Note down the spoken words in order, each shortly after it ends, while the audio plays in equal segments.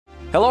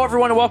Hello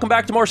everyone and welcome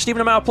back to more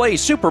StephenPlays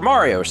Super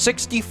Mario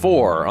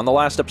 64. On the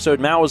last episode,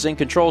 Mal was in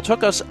control,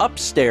 took us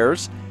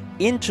upstairs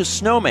into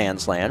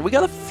Snowman's Land. We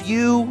got a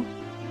few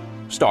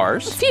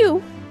stars. A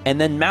few. And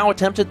then Mal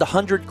attempted the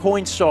 100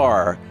 coin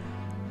star.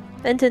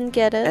 And didn't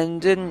get it. And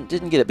didn't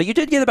get it. But you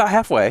did get about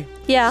halfway.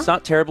 Yeah. It's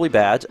not terribly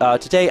bad.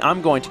 Today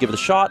I'm going to give it a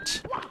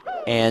shot.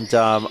 And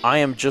I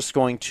am just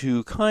going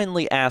to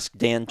kindly ask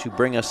Dan to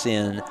bring us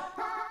in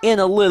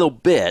a little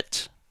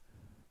bit.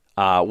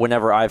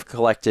 Whenever I've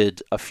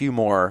collected a few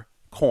more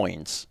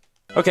coins.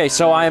 Okay,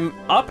 so I'm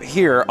up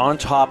here on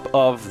top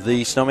of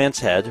the snowman's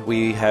head.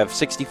 We have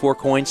 64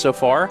 coins so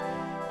far,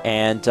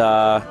 and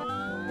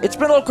it's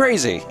been a little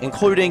crazy,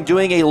 including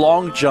doing a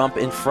long jump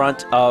in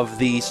front of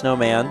the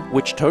snowman,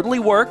 which totally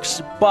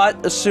works,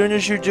 but as soon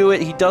as you do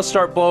it, he does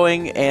start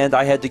blowing, and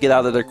I had to get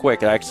out of there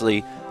quick. I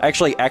actually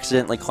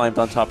accidentally climbed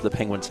on top of the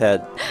penguin's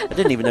head. I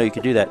didn't even know you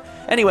could do that.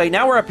 Anyway,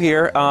 now we're up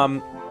here.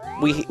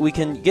 We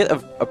can get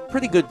a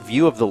pretty good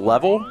view of the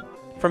level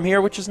from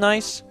here, which is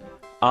nice.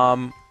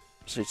 So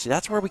see,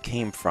 that's where we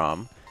came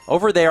from.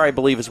 Over there, I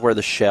believe, is where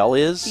the shell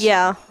is.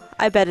 Yeah,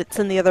 I bet it's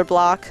in the other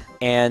block.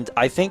 And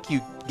I think you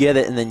get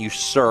it and then you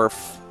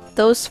surf.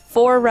 Those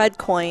 4 red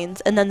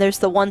coins, and then there's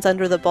the ones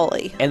under the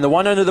bully. And the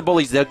one under the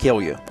bullies, they'll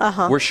kill you.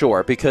 Uh-huh. We're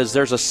sure, because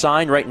there's a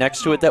sign right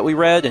next to it that we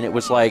read, and it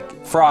was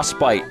like,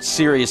 frostbite,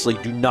 seriously,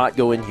 do not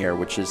go in here,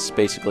 which is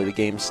basically the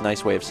game's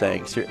nice way of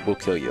saying, we'll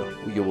kill you.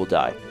 You will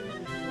die.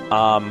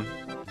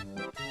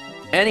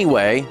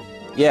 Anyway,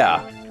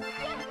 yeah.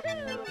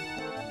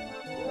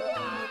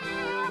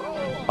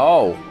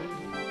 Oh.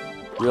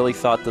 Really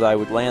thought that I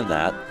would land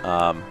that.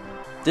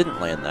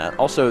 Didn't land that.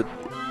 Also, did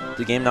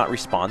the game not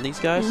respawn these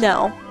guys?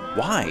 No.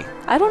 Why?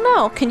 I don't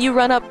know. Can you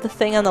run up the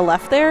thing on the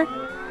left there?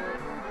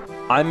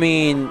 I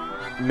mean,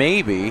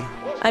 maybe.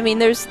 I mean,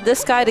 there's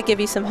this guy to give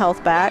you some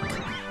health back.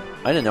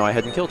 I didn't know I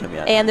hadn't killed him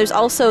yet. And there's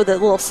also the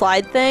little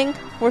slide thing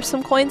where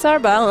some coins are,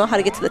 but I don't know how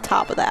to get to the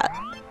top of that.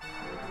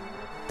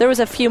 There was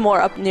a few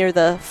more up near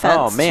the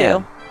fence, oh,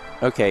 man. too.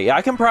 Okay, yeah,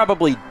 I can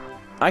probably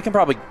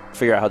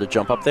figure out how to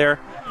jump up there.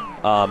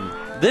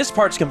 This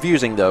part's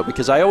confusing, though,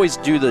 because I always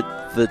do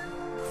the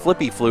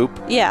flippy floop.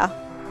 Yeah.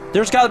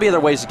 There's got to be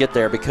other ways to get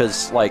there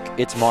because, like,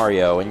 it's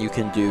Mario and you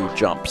can do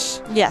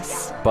jumps.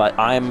 Yes. But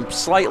I'm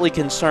slightly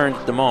concerned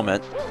at the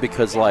moment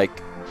because, like...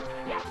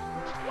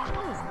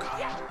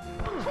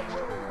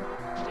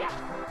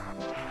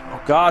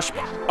 Oh, gosh.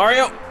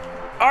 Mario!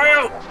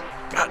 Mario!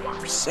 God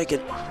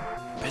forsaken.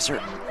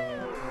 Pisser.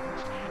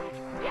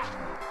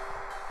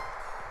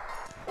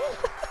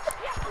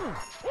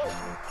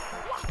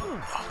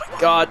 Oh my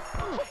god.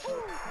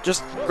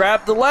 Just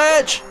grab the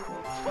ledge!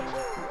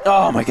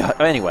 Oh my god.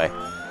 Anyway.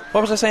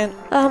 What was I saying?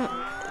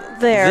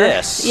 There.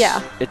 This.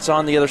 Yeah. It's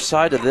on the other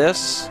side of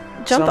this.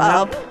 Jump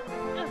somehow. up.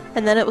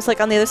 And then it was like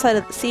on the other side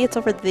of the... See, it's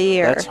over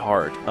there. That's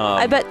hard.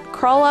 I bet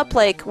crawl up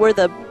like where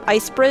the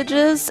ice bridge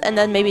is and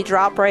then maybe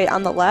drop right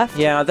on the left.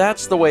 Yeah,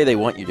 that's the way they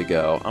want you to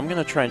go. I'm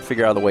going to try and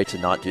figure out a way to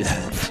not do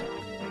that.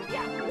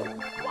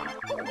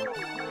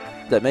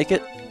 Did that make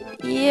it?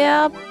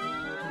 Yeah.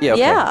 Yeah,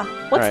 okay. Yeah.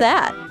 What's right.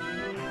 that?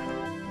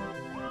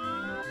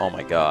 Oh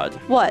my god.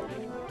 What?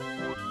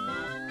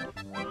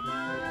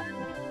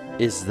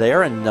 Is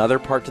there another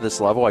part to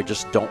this level I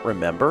just don't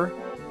remember?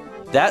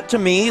 That, to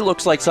me,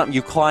 looks like something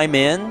you climb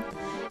in.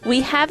 We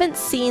haven't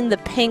seen the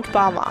pink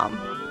bomb-bomb.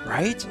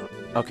 Right?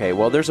 Okay,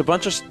 well, there's a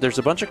bunch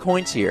of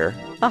coins here.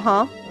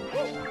 Uh-huh.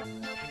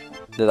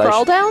 That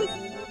Crawl down?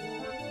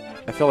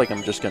 I feel like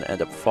I'm just going to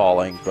end up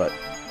falling, but...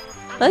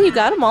 Well, you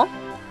got them all.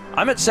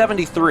 I'm at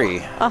 73.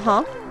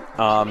 Uh-huh.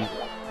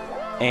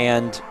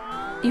 And...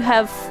 You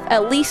have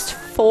at least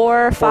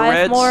 4 or 5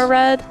 reds. more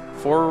red.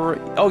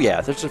 4... Oh, yeah,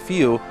 there's a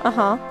few.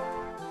 Uh-huh.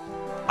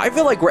 I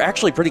feel like we're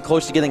actually pretty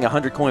close to getting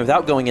 100 coin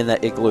without going in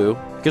that igloo.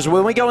 Because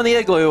when we go in the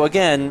igloo,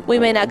 again... We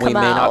may not come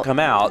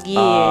out.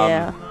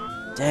 Yeah.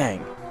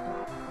 Dang.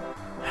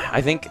 I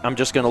think I'm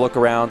just going to look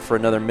around for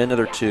another minute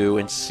or two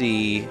and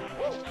see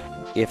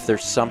if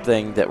there's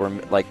something that we're...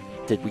 Like,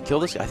 did we kill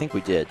this? I think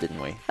we did,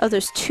 didn't we? Oh,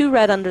 there's 2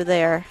 red under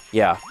there.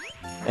 Yeah.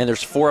 And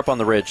there's 4 up on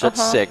the ridge.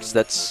 That's 6.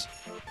 That's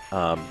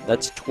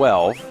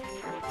 12.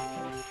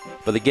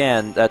 But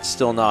again, that's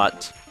still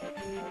not...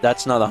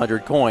 That's not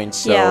 100 coins,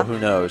 so yeah. Who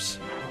knows?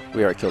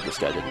 We already killed this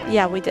guy, didn't we?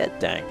 Yeah, we did.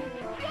 Dang.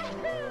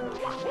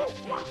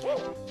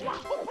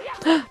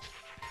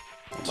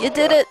 You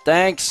did it.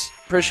 Thanks.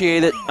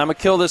 Appreciate it. I'm gonna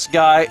kill this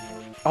guy.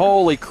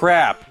 Holy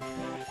crap.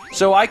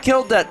 So I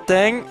killed that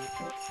thing,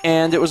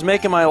 and it was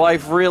making my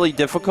life really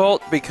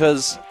difficult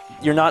because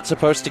you're not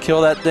supposed to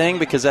kill that thing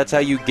because that's how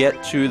you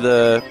get to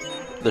the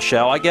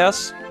shell, I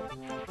guess.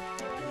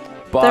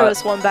 But, there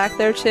was one back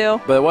there, too.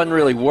 But it wasn't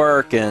really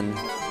working.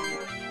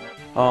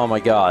 Oh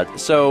my god.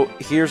 So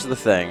here's the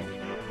thing.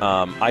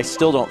 I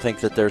still don't think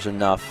that there's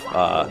enough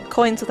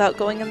coins without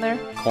going in there?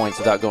 Coins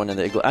without going in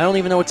the igloo. I don't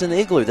even know what's in the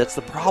igloo. That's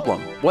the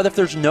problem. What if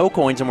there's no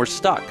coins and we're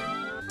stuck?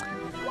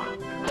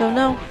 Don't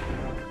know.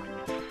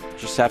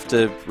 Just have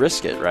to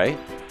risk it, right?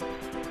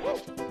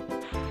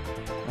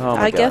 Oh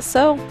my I God. guess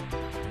so.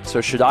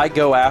 So should I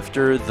go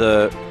after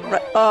the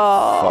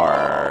Oh.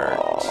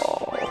 fart?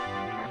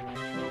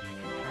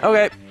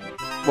 Okay.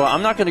 Well,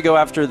 I'm not going to go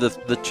after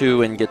the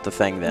 2 and get the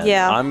thing then.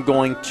 Yeah. I'm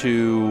going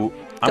to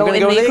Go go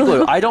in to the the igloo.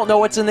 igloo. I don't know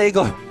what's in the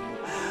igloo.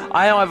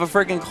 I don't have a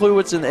freaking clue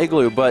what's in the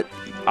igloo, but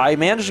I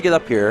managed to get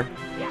up here,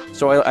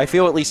 so I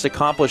feel at least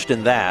accomplished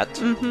in that.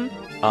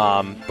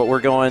 But we're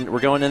going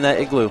in that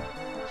igloo,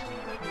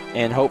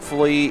 and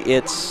hopefully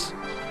it's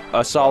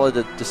a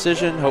solid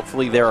decision.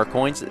 Hopefully there are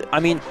coins. I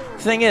mean,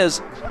 the thing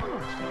is,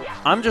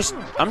 I'm just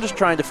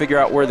trying to figure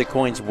out where the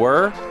coins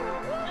were,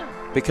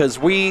 because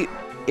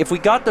if we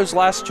got those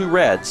last 2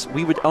 reds,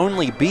 we would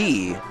only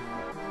be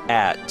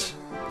at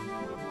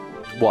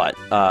what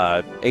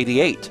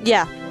 88.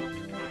 Yeah.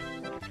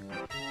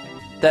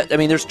 I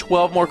mean, there's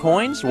 12 more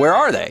coins. Where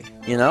are they?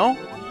 You know,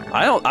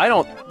 I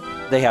don't.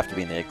 They have to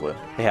be in the igloo.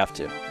 They have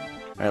to. All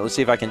right, let's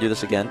see if I can do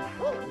this again.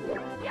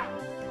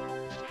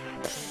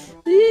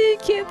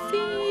 Can't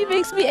see.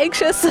 Makes me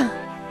anxious.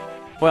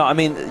 Well, I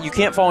mean, you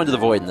can't fall into the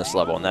void in this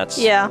level, and that's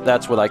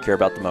what I care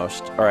about the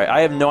most. All right,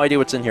 I have no idea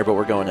what's in here, but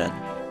we're going in.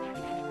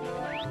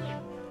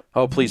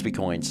 Oh, please be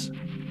coins.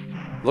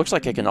 Looks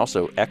like I can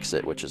also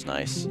exit, which is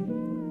nice.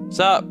 What's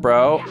up,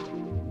 bro?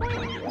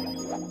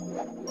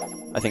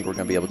 I think we're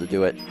going to be able to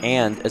do it.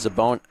 And as a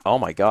bone... Oh,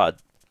 my God.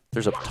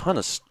 There's a ton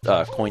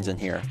of coins in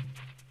here.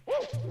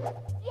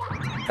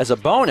 As a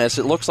bonus,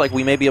 it looks like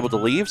we may be able to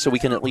leave, so we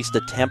can at least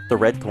attempt the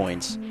red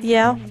coins.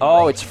 Yeah.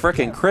 Oh, it's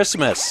frickin'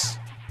 Christmas.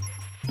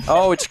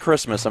 Oh, it's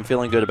Christmas. I'm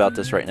feeling good about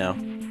this right now.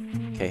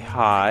 Okay,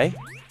 hi.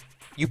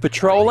 You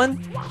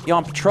patrolling? You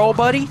on patrol,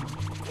 buddy?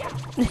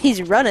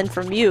 He's running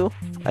from you.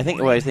 I think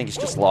he's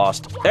just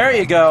lost. There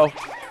you go.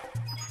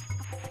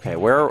 Okay,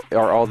 where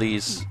are all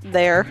these?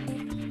 There.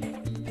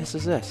 This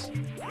is this.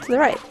 To the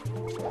right.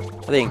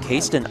 Are they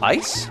encased in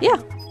ice? Yeah.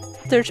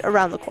 They're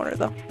around the corner,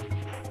 though.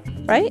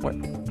 Right? What?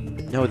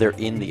 No, they're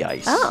in the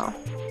ice. Oh.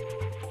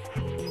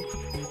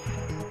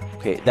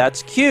 Okay,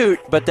 that's cute,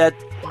 but that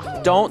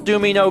don't do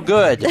me no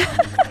good.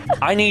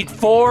 I need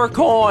 4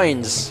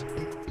 coins.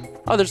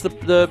 Oh, there's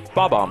the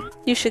Bob-omb.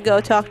 You should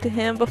go talk to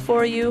him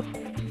before you...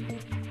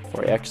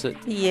 Before I exit.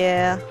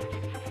 Yeah.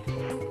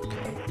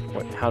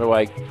 What? How do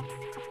I...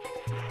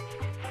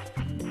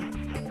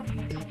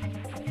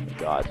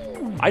 God.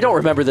 I don't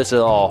remember this at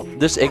all.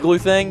 This igloo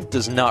thing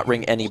does not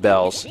ring any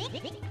bells.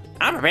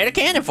 I'm prepared a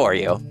cannon for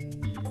you.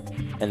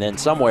 And then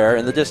somewhere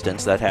in the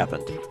distance that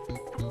happened.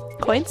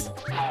 Coins?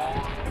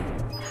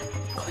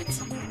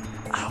 Coins.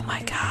 Oh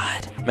my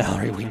god.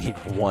 Mallory, we need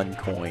 1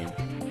 coin.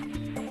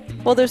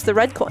 Well, there's the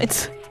red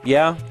coins.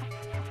 Yeah?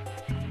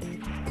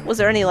 Was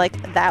there any,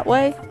 like, that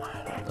way?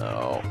 I don't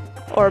know.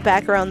 Or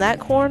back around that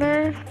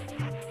corner?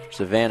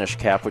 There's a vanish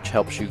cap, which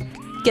helps you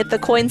Get the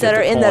coins get that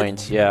are the in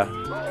coins. Yeah.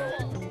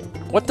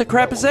 What the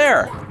crap is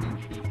there?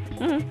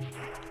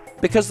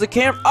 Because the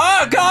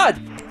oh, God!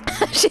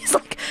 the... She's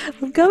like,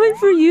 I'm coming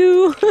for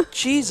you.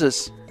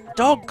 Jesus.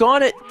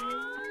 Doggone it.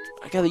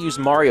 I gotta use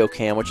Mario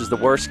Cam, which is the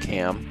worst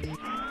cam.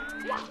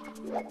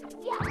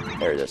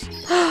 There it is.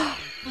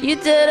 You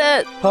did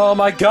it. Oh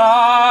my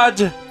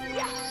God!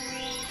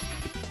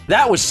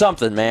 That was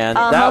something, man.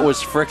 That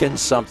was frickin'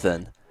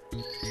 something.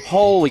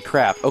 Holy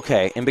crap.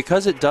 Okay, and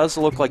because it does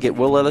look like it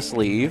will let us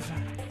leave,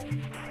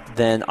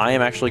 then I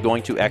am actually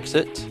going to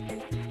exit.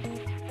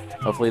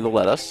 Hopefully they'll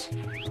let us.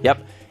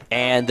 Yep.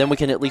 And then we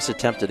can at least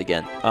attempt it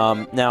again.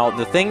 Now,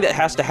 the thing that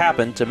has to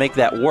happen to make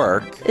that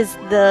work... Is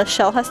the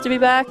shell has to be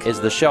back? Is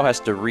the shell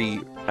has to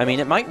I mean,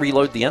 it might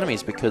reload the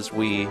enemies because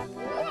we...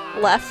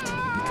 Left.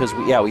 Because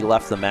we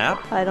left the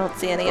map. I don't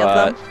see any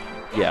of them.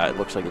 Yeah, it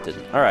looks like it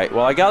didn't. All right,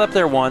 well, I got up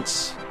there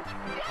once.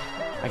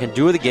 I can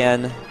do it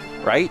again,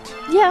 right?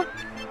 Yeah.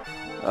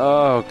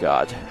 Oh,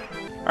 God.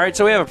 All right,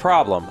 so we have a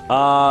problem.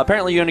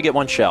 Apparently, you're going to get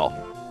 1 shell.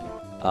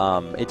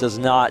 It does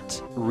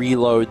not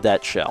reload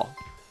that shell.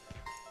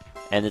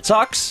 And it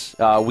sucks.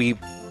 We,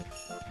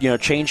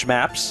 changed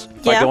maps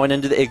by going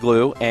into the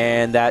igloo,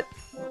 and that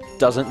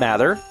doesn't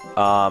matter.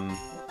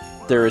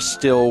 There is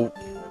still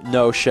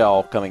no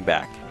shell coming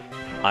back.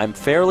 I'm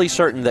fairly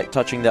certain that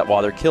touching that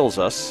water kills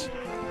us.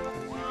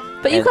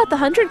 But you got the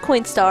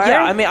 100-coin star.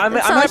 Yeah, I mean, I'm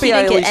it's happy like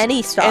I you at didn't least... get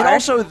any star. And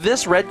also,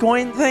 this red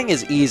coin thing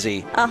is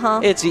easy.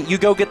 It's you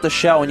go get the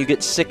shell and you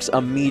get 6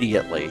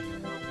 immediately.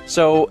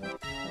 So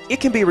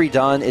it can be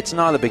redone. It's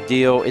not a big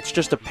deal. It's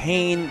just a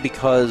pain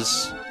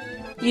because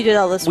you did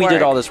all this work. We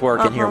did all this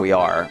work, and here we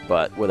are.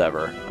 But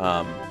whatever.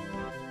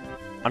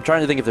 I'm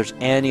trying to think if there's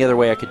any other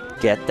way I could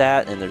get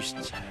that, and there's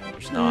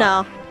not.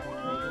 No.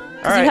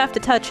 Because you have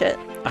to touch it.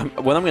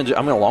 What I'm going to do,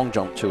 I'm going to long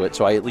jump to it,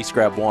 so I at least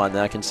grab 1,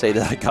 then I can say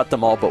that I got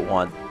them all but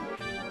 1.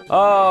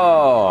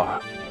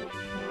 Oh!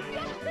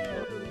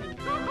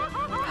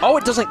 Oh,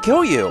 it doesn't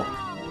kill you!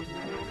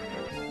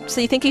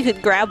 So you think you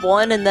could grab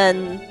 1 and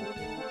then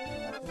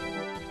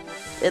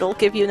it'll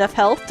give you enough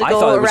health to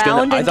go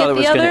around and get the other? I thought it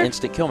was going to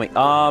instant kill me.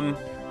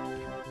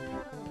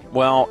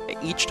 Well,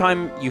 each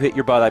time you hit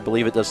your butt, I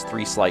believe it does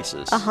 3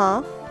 slices.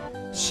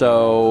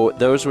 So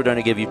those would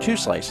only give you 2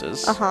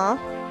 slices.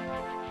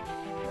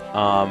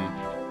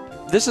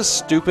 This is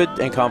stupid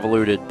and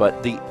convoluted,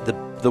 but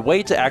the the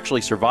way to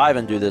actually survive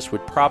and do this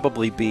would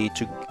probably be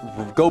to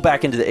go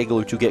back into the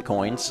igloo to get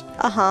coins.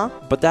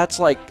 But that's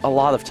like a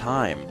lot of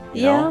time.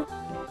 You know?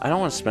 I don't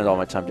want to spend all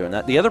my time doing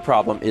that. The other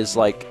problem is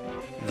like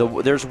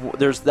there's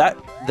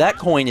that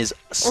coin is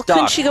stuck. Or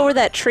couldn't she go where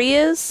that tree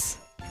is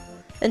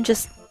and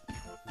just?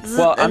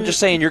 Well, I'm just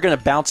saying you're going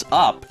to bounce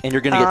up and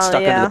you're going to get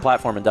stuck into the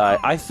platform and die.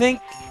 I think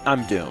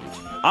I'm doomed.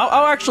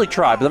 I'll actually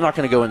try, but I'm not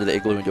going to go into the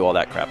igloo and do all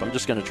that crap. I'm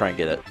just going to try and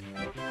get it.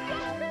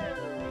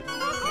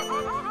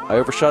 I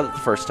overshot it the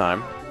first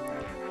time.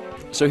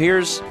 So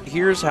here's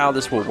how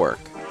this will work.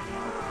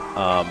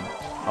 Oh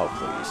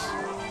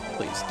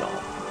please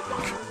don't.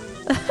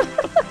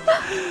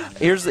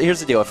 here's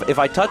the deal. If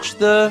I touch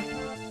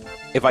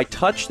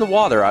the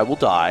water, I will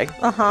die.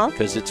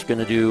 Because it's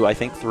gonna do, I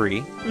think,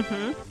 3.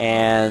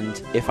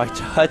 And if I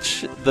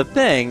touch the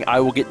thing,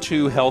 I will get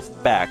 2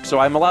 health back. So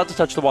I'm allowed to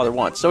touch the water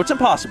once. So it's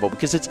impossible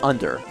because it's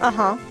under.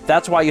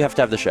 That's why you have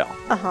to have the shell.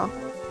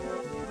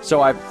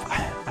 So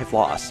I've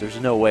lost. There's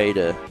no way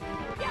to.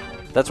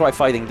 That's why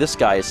fighting this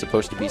guy is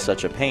supposed to be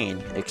such a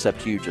pain.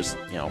 Except you just,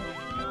 you know,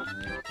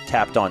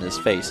 tapped on his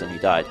face and he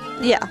died.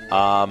 Yeah.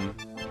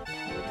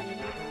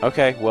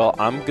 Okay. Well,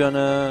 I'm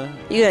gonna.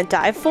 You gonna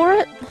dive for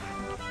it?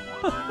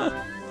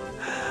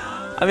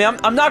 I mean,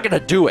 I'm not gonna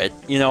do it.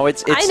 You know,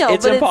 it's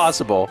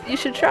impossible. You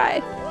should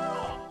try.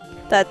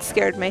 That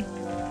scared me.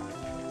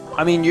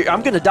 I mean,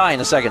 I'm gonna die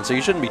in a second, so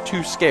you shouldn't be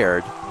too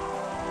scared.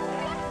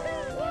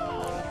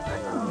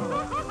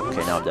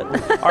 Okay, now I'm dead.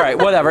 All right,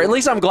 whatever. At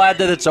least I'm glad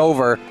that it's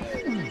over.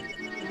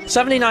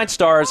 79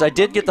 stars. I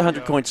did get the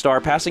 100 coin star.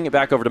 Passing it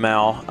back over to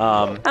Mal.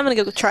 I'm gonna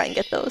go try and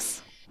get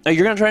those. Oh,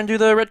 you're gonna try and do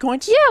the red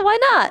coins? Yeah, why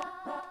not?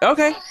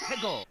 Okay.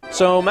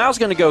 So Mal's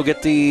gonna go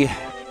get the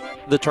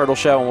turtle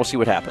shell, and we'll see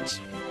what happens.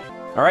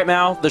 All right,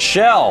 Mal, the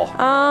shell.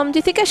 Do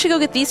you think I should go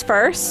get these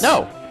first?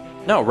 No,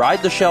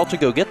 ride the shell to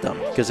go get them,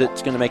 because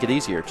it's gonna make it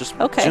easier. Just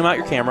zoom out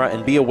your camera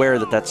and be aware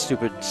that that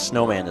stupid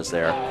snowman is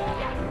there.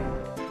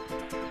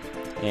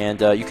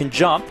 And you can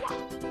jump,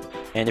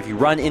 and if you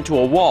run into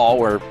a wall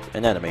or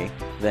an enemy,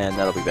 then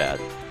that'll be bad.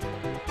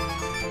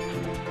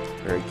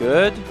 Very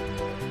good.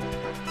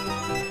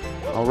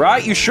 All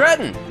right, you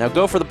shredding. Now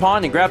go for the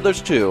pond and grab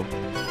those 2.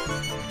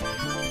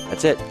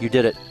 That's it. You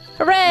did it.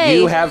 Hooray!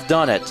 You have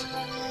done it.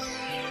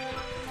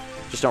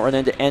 Just don't run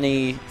into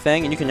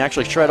anything, and you can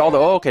actually shred all the...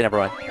 Oh, okay, never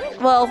mind.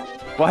 Well,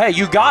 hey,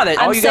 you got it.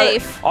 I'm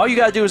safe. All you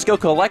got to do is go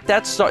collect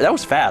that star. That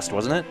was fast,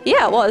 wasn't it?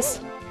 Yeah, it was.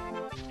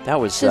 That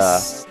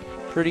was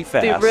pretty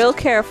fast. Be real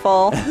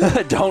careful.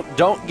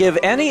 Don't give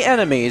any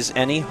enemies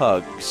any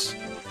hugs.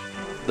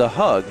 The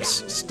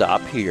hugs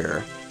stop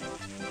here.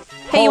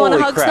 Hey, you want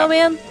a hug,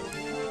 snowman?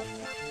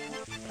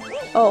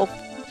 Oh.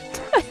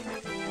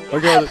 I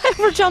got it. I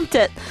never jumped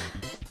it.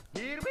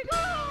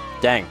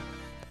 Dang.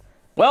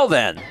 Well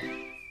then.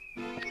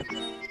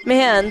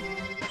 Man,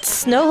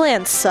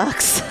 Snowland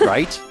sucks.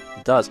 Right?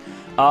 It does.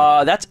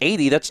 That's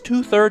 80. That's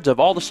 2/3 of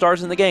all the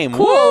stars in the game.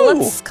 Cool. Woo!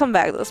 Let's come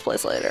back to this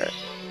place later.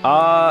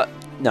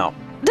 No.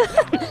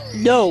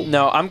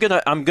 No, I'm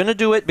gonna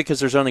do it because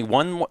there's only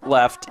one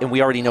left, and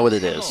we already know what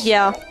it is.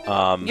 Yeah.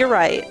 You're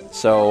right.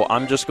 So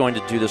I'm just going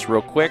to do this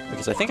real quick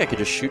because I think I could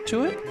just shoot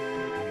to it,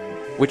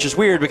 which is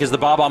weird because the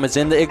Bob-omb is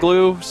in the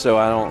igloo. So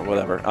I don't.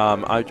 Whatever.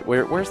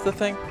 Where's the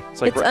thing?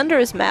 It's under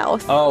his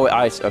mouth. Oh,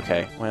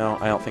 okay. Well,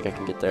 I don't think I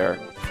can get there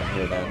from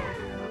here then.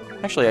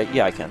 Actually,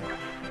 yeah, I can.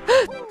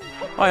 Oh,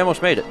 I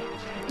almost made it.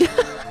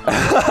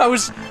 I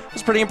was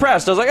pretty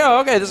impressed. I was like,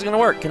 oh, okay, this is gonna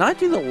work. Can I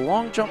do the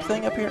long jump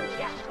thing up here?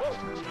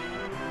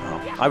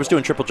 Oh, I was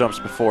doing triple jumps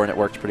before, and it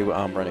worked pretty well.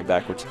 I'm running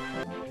backwards.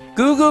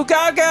 Goo goo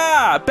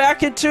gaga!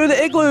 Back into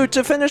the igloo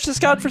to finish this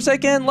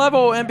godforsaken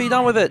level and be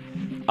done with it.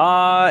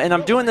 And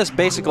I'm doing this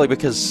basically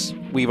because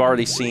we've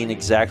already seen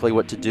exactly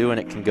what to do, and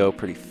it can go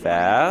pretty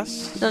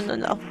fast.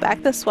 No.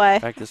 Back this way.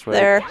 Back this way.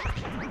 There.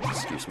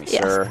 Excuse me,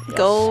 yes. sir.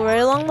 Go right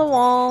along the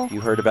wall.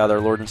 You heard about our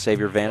Lord and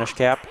Savior Vanish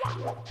Cap?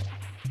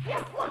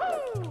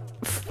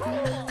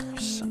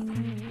 Son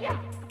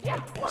of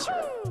a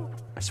pisser.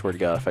 I swear to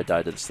God, if I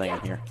died to this thing in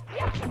here.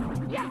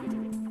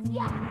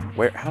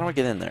 Where? How do I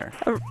get in there?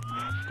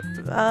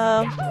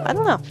 I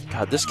don't know.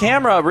 God, this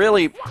camera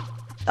really...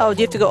 Oh,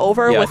 do you have to go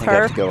over with her?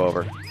 I have to go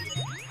over.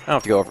 I don't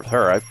have to go over with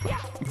her. I'm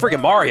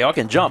freaking Mario. I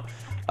can jump.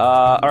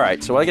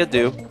 Alright, so what I gotta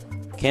do...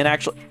 Can't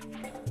actually...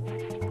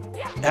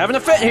 Having a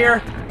fit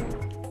here!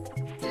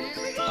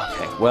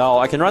 Okay, well,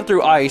 I can run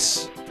through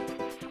ice.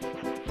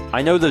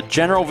 I know the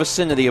general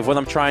vicinity of what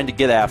I'm trying to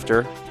get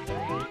after.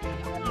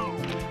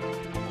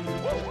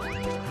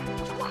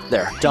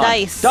 There, done.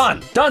 Nice.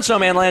 Done,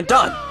 Snowman Land,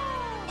 done.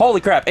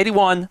 Holy crap,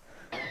 81.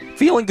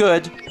 Feeling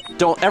good.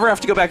 Don't ever have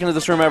to go back into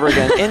this room ever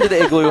again. Into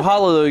the igloo,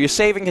 hallelujah,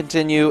 save and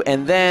continue,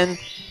 and then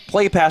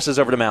play passes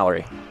over to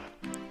Mallory.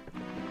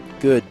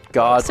 Good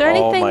God Is there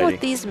anything almighty.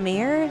 with these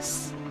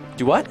mirrors?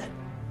 Do what?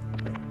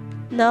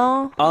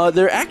 No.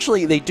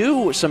 They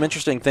do some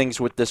interesting things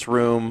with this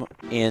room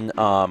in,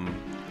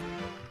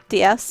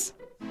 DS?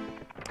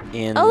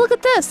 Oh, look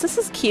at this. This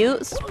is cute.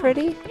 This is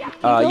pretty.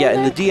 Yeah,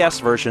 in the DS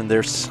version,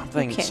 there's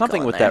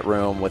something with that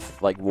room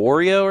with, like,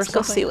 Wario or something.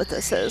 Let's go see what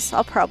this is.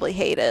 I'll probably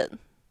hate it.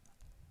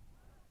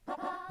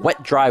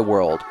 Wet Dry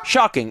World.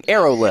 Shocking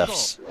arrow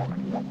lifts.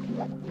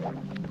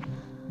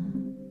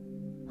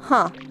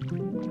 Huh.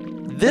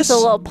 This It's a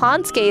little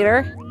pond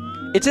skater.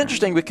 It's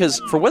interesting because,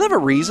 for whatever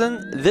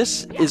reason,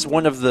 this is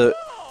one of the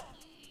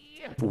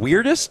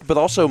weirdest, but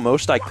also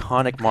most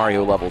iconic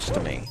Mario levels to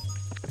me.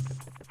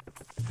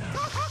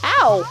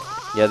 Ow!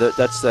 Yeah,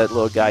 that's that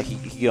little guy.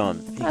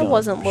 I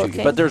wasn't shoot you.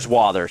 looking. But there's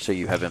water, so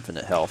you have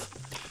infinite health.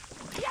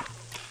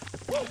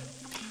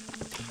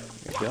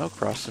 There you go,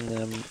 crossing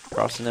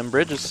them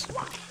bridges.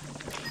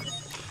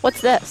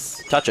 What's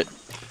this? Touch it.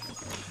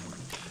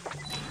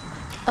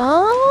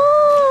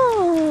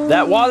 Oh!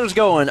 That water's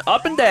going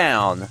up and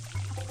down.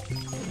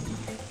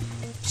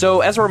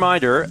 So, as a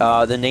reminder,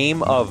 the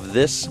name of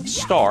this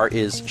star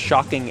is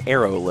Shocking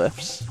Arrow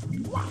Lifts.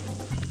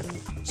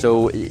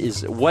 So,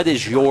 what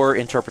is your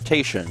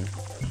interpretation?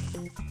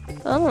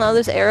 I don't know,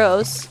 there's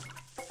arrows.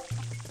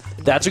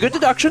 That's a good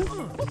deduction.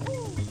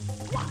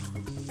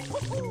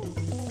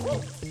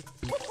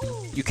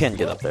 You can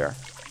get up there.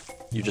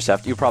 You just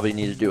have to, you probably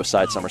need to do a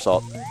side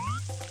somersault.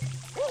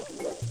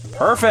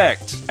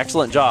 Perfect!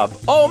 Excellent job.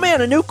 Oh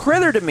man, a new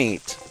critter to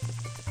meet!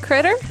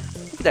 Critter?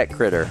 Look at that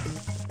critter.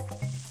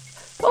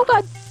 Oh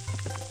god.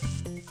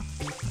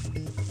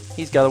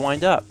 He's got to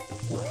wind up.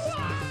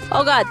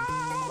 Oh god.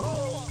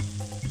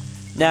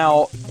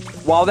 Now,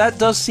 while that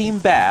does seem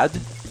bad,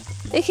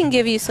 It can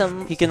give you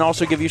some... he can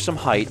also give you some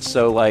height,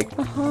 so like,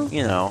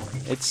 you know,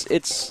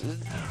 it's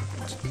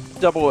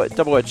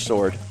double-edged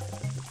sword.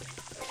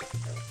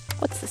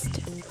 What's this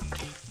do?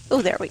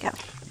 Oh, there we go.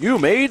 You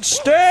made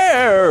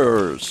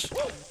stairs!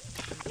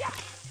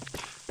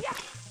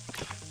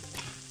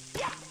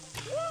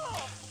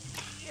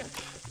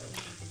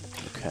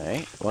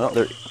 Okay, well,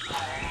 there...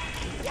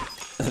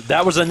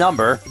 that was a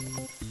number.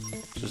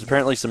 There's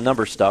apparently some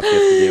number stuff you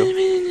have to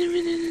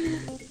do.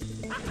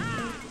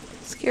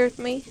 Scared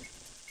me.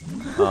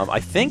 I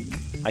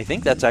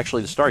think that's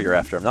actually the star you're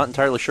after. I'm not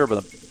entirely sure,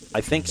 but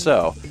I think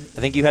so. I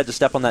think you had to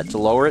step on that to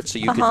lower it, so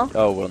you could...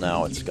 Oh, well,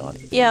 now it's gone.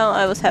 Yeah,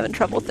 I was having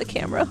trouble with the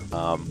camera.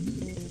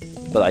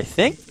 But I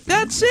think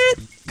that's it.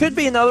 Could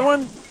be another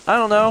one. I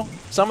don't know.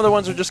 Some of the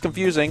ones are just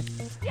confusing.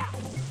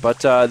 But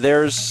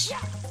this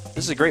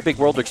is a great big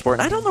world to explore.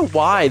 And I don't know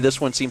why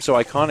this one seems so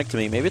iconic to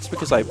me. Maybe it's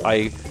because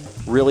I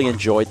really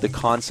enjoyed the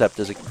concept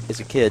as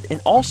a kid. And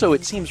also,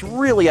 it seems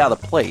really out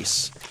of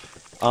place.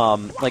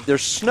 Like,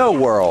 there's Snow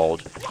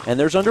World, and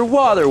there's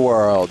Underwater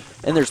World,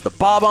 and there's the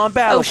Bob-on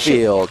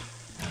Battlefield.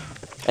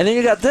 And then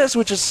you got this,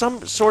 which is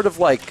some sort of,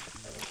 like...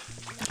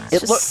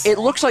 It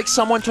looks like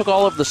someone took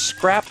all of the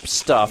scrap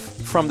stuff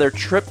from their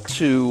trip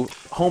to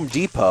Home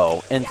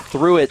Depot and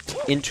threw it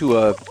into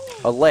a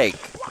lake.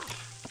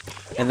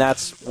 And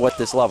that's what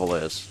this level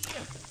is.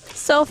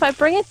 So if I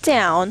bring it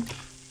down...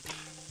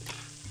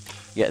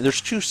 Yeah,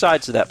 there's two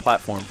sides to that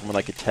platform from what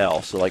I could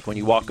tell. So, like, when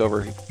you walk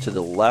over to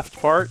the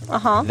left part,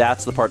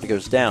 that's the part that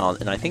goes down.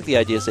 And I think the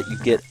idea is that you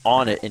get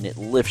on it and it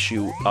lifts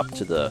you up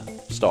to the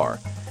star.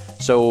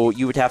 So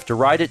you would have to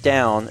ride it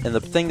down, and the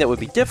thing that would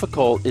be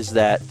difficult is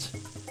that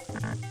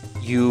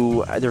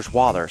there's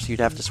water, so you'd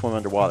have to swim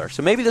underwater.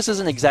 So maybe this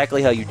isn't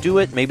exactly how you do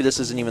it. Maybe this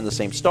isn't even the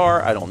same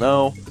star. I don't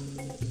know.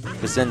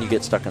 Because then you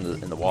get stuck in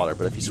the water.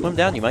 But if you swim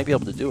down, you might be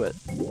able to do it.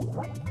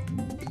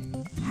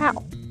 How?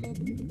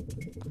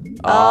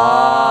 Ah.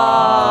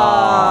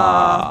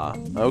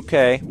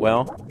 Okay,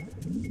 well.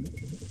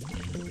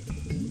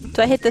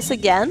 Do I hit this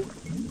again?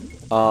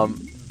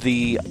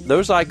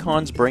 Those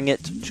icons bring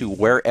it to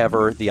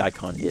wherever the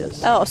icon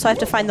is. Oh, so I have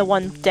to find the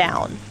one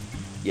down.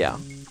 Yeah.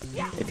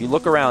 If you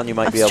look around, you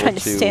might be I able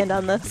was trying to stand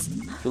on this.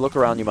 If you look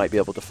around, you might be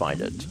able to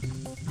find it.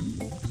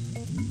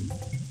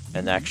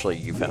 And actually,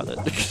 you found it.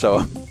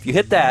 So if you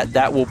hit that,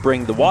 that will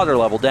bring the water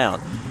level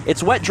down.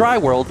 It's Wet Dry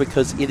World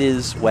because it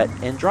is wet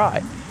and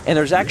dry. And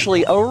there's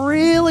actually a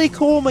really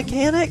cool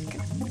mechanic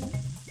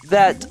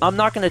that I'm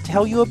not going to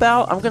tell you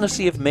about. I'm going to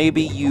see if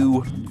maybe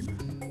you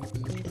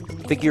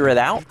figure it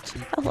out.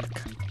 Oh,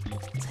 look.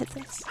 Let's hit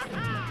this.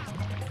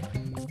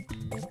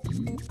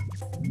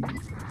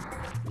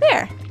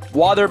 There.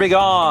 Water be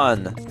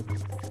gone.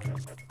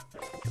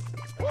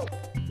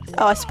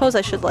 Oh, I suppose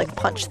I should, like,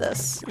 punch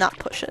this, not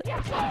push it.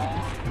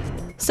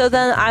 So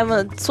then I'm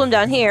going to swim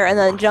down here and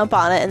then jump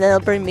on it, and then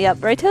it'll bring me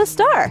up right to the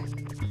star.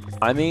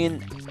 I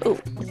mean... Ooh.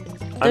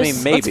 Maybe.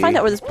 Let's find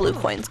out where those blue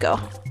coins go.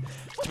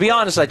 To be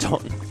honest, I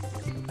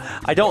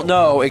don't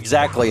know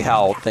exactly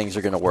how things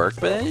are going to work,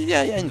 but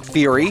yeah, in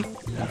theory,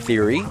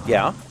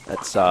 yeah,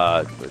 that's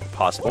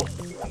possible.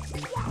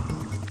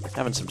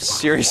 Having some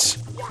serious...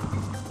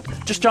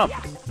 Just jump.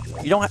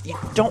 You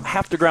don't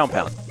have to ground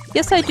pound.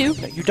 Yes, I do.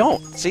 You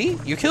don't. See?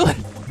 You kill it.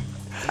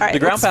 All right, the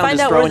ground let's pound find is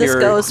out where throwing this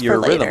goes your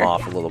for later. rhythm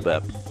off a little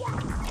bit.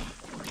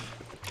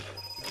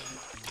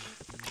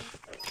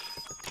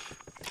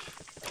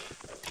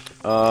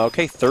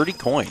 Okay, 30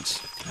 coins,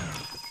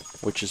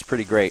 which is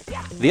pretty great.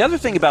 The other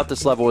thing about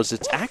this level is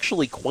it's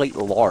actually quite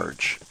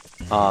large.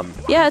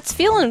 Yeah, it's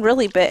feeling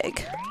really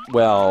big.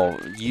 Well,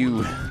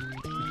 you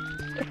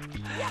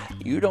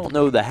don't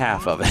know the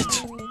half of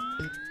it.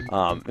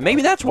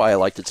 Maybe that's why I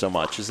liked it so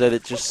much. Is that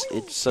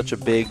it's such a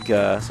big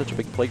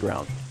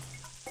playground.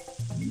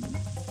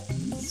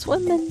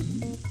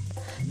 Swimming.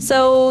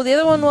 So the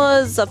other one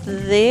was up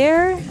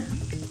there.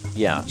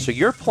 Yeah, so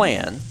your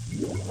plan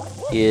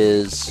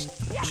is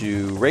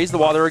to raise the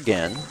water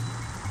again,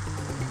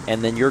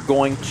 and then you're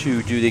going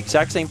to do the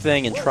exact same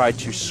thing and try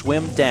to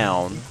swim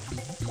down,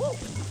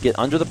 get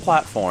under the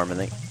platform, and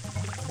then...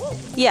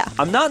 Yeah.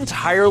 I'm not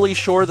entirely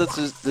sure that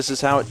this is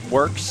how it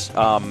works.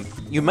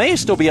 You may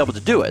still be able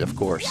to do it, of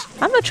course.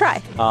 I'm gonna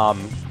try.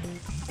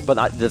 But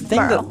the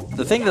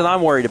thing that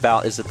I'm worried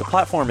about is that the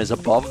platform is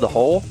above the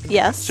hole.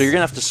 Yes. So you're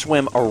gonna have to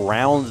swim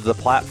around the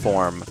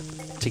platform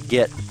to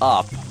get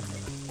up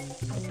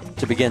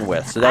to begin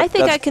with. So I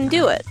think I can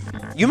do it.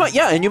 You might,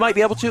 yeah, and you might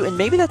be able to, and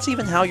maybe that's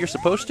even how you're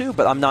supposed to,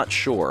 but I'm not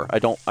sure. I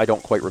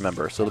don't quite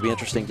remember. So it'll be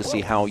interesting to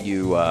see how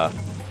you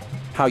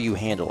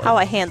handle it. How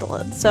I handle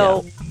it.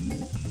 So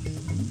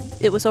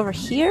it was over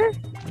here.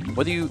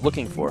 What are you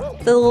looking for?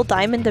 The little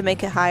diamond to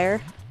make it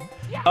higher.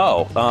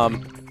 Oh,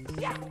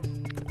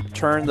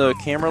 turn the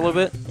camera a little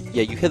bit.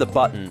 Yeah, you hit a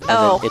button, and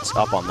then it's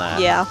up on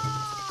that. Yeah.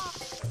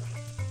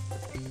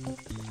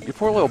 Your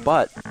poor little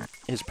butt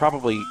has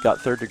probably got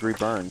third-degree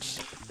burns.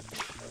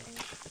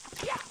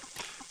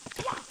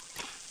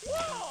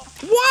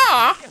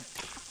 Wah!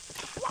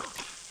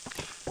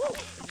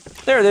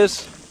 There it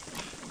is.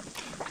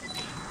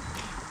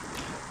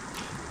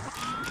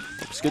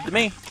 Looks good to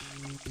me.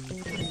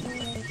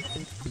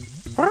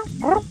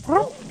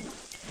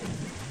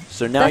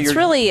 So now That's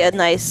really a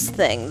nice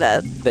thing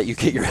that you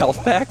get your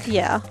health back.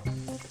 Yeah.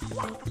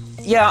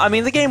 Yeah, I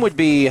mean the game would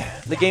be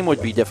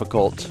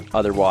difficult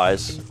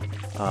otherwise.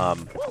 All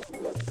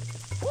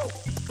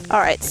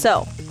right,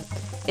 so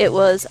it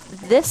was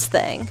this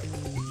thing.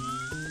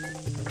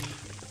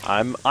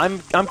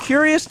 I'm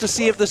curious to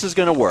see if this is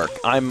going to work.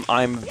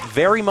 I'm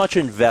very much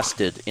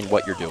invested in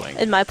what you're doing.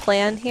 In my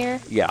plan here?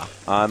 Yeah,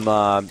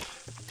 I'm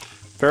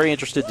very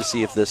interested to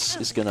see if this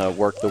is going to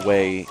work the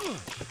way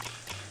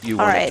you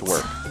want it to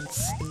work.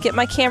 Let's get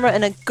my camera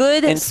in a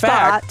good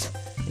spot.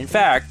 In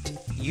fact,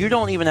 you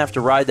don't even have to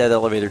ride that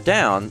elevator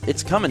down.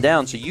 It's coming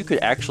down, so you could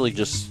actually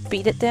just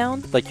beat it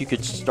down. Like you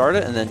could start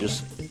it and then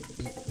just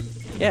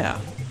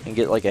and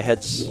get like a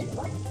heads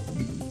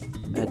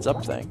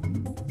up thing.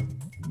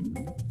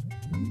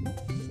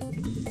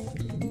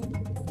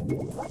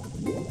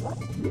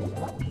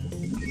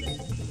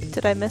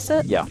 Did I miss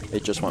it? Yeah,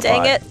 it just went by.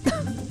 Dang it.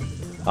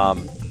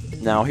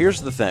 Now,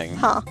 here's the thing.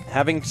 Huh.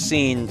 Having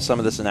seen some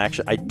of this in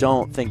action, I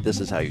don't think this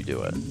is how you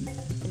do it.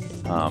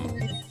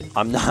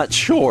 I'm not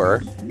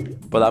sure,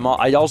 but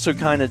I also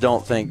kind of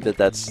don't think that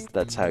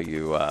that's how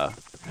you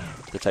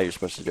that's how you're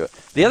supposed to do it.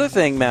 The other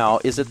thing,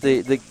 Mal, is that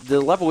the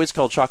level is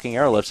called Shocking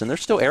Arrow Lifts, and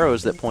there's still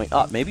arrows that point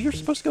up. Maybe you're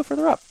supposed to go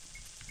further up.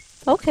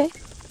 Okay.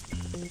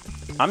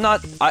 I'm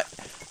not.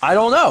 I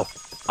don't know.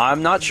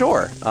 I'm not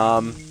sure.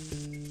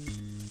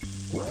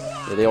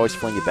 They always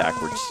fling you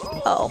backwards.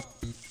 Oh.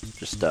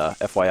 Just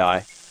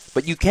FYI.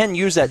 But you can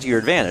use that to your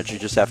advantage. You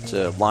just have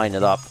to line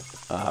it up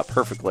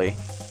perfectly.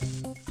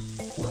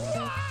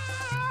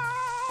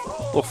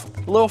 A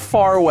little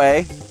far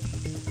away.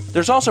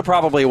 There's also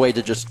probably a way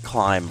to just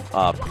climb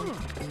up.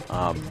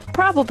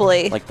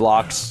 Probably. Like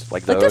blocks,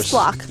 like those. Like this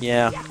block.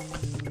 Yeah.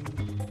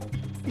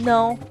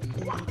 No.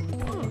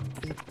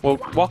 Well,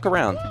 walk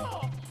around.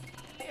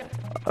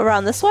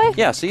 Around this way?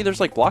 Yeah, see, there's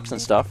like blocks and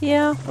stuff.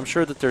 Yeah. I'm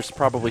sure that there's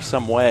probably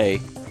some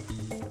way.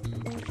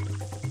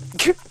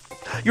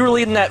 You were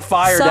leading that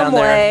fire down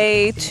there. Some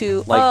way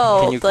to...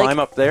 Like, can you climb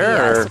up there?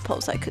 Yeah, or? I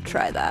suppose I could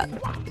try that.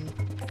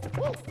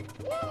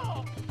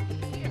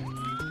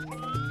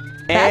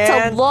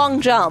 That's a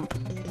long jump.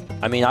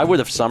 I mean, I would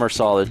have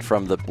somersaulted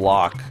from the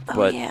block,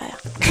 but... Oh, yeah.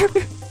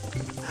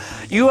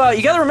 You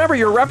got to remember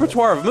your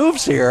repertoire of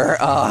moves here.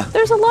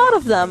 There's a lot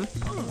of them.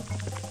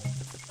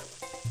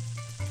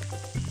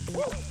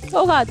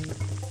 Oh, God.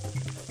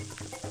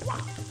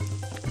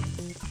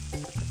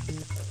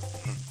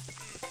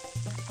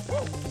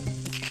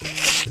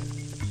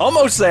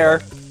 Almost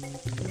there.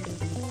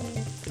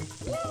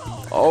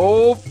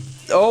 Oh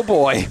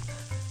boy.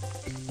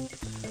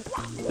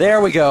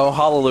 There we go.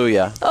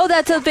 Hallelujah. Oh,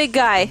 that's a big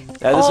guy.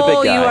 That is a big guy.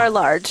 Oh, you are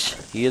large.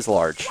 He is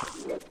large.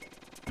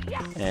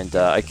 And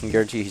I can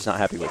guarantee he's not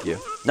happy with you.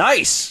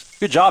 Nice!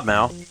 Good job,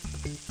 Mal.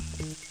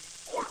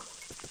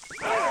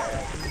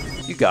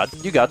 You got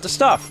the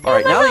stuff. All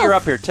right, now that you're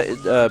up here,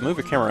 move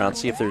your camera around,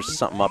 see if there's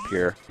something up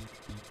here.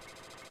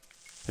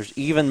 There's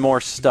even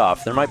more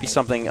stuff. There might be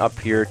something up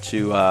here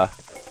to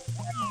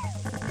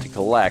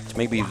collect.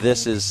 Maybe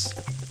this is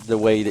the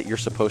way that you're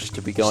supposed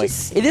to be going.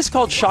 It is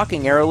called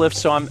Shocking Arrow Lift,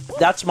 so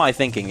that's my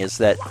thinking, is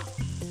that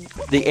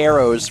the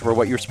arrows were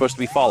what you're supposed to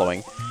be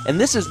following. And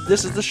this is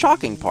the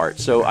shocking part,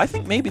 so I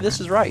think maybe this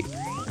is right.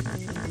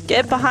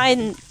 Get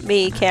behind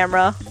me,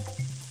 camera.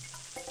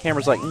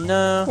 Camera's like,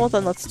 no. Well,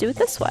 then let's do it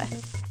this way.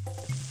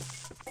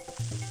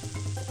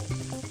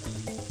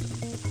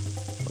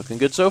 Looking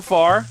good so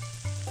far.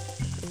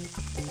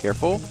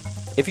 Careful.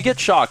 If you get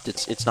shocked,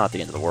 it's not the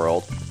end of the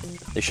world.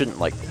 They shouldn't,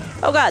 like...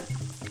 Oh, God.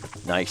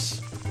 Nice.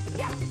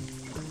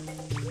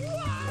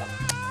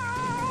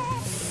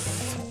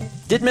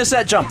 Did miss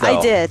that jump, though.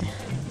 I did.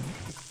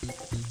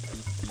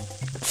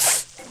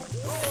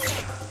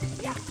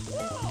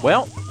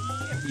 Well,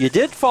 you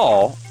did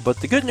fall, but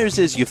the good news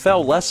is you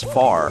fell less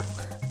far.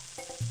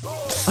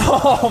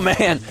 Oh,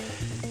 man.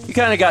 You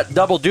kind of got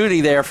double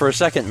duty there for a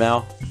second,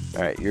 Mal.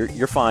 All right,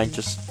 you're fine.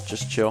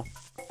 Just chill.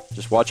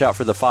 Just watch out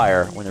for the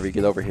fire whenever you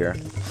get over here.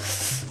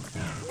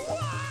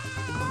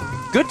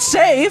 Good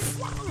save.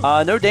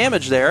 No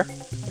damage there.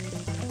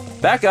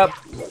 Back up.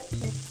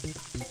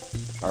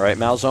 All right,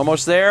 Mal's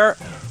almost there.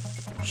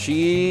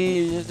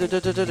 She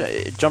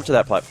jump to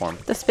that platform.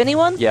 The spinny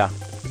one? Yeah,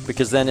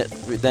 because then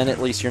at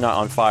least you're not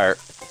on fire.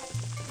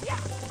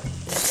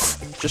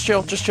 Just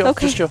chill, just chill,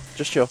 Okay. just chill,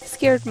 just chill.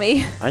 Scared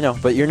me. I know,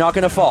 but you're not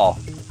gonna fall.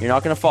 You're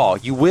not gonna fall.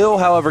 You will,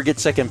 however, get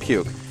sick and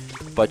puke,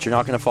 but you're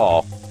not gonna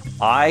fall.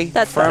 I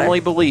That's firmly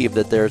better. believe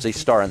that there's a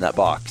star in that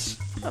box.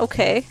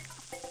 Okay.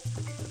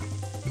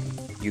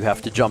 You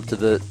have to jump to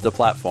the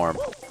platform.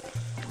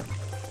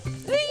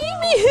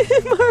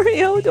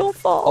 Mario, don't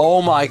fall.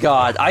 Oh my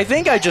God! I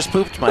think I just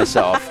pooped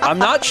myself. I'm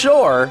not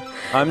sure.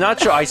 I'm not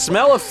sure. I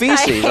smell of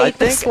feces. I hate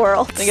this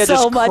world I think I so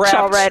just much crapped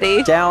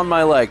already. down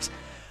my legs.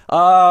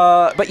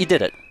 But you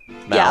did it,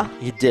 Mal. Yeah.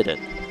 You did it.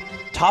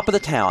 Top of the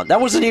town. That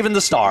wasn't even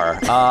the star.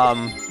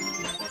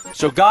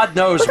 So God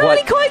knows Look how what.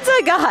 many coins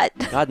I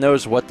got. God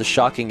knows what the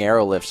shocking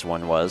aerolifts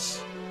one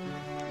was.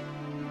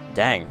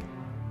 Dang.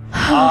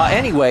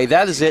 Anyway,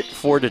 that is it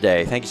for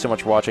today. Thank you so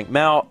much for watching,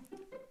 Mal.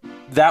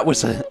 That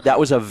was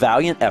a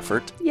valiant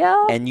effort,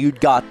 Yeah. and you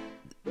got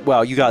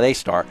a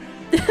star.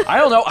 I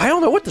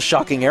don't know what the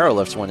shocking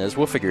aerolifts one is.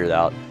 We'll figure it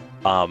out.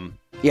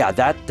 Yeah,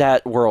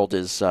 that world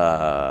is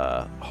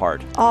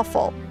hard.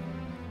 Awful.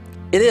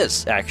 It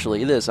is,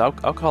 actually. It is. I'll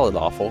call it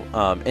awful.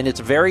 And it's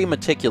very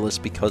meticulous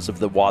because of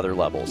the water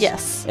levels.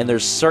 Yes. And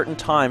there's certain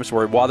times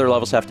where water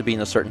levels have to be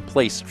in a certain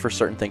place for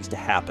certain things to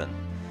happen.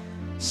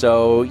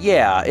 So,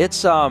 yeah,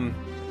 it's going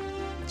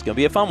to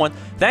be a fun one.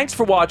 Thanks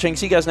for watching.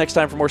 See you guys next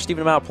time for more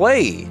Stephen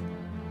Play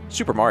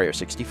Super Mario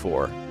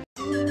 64.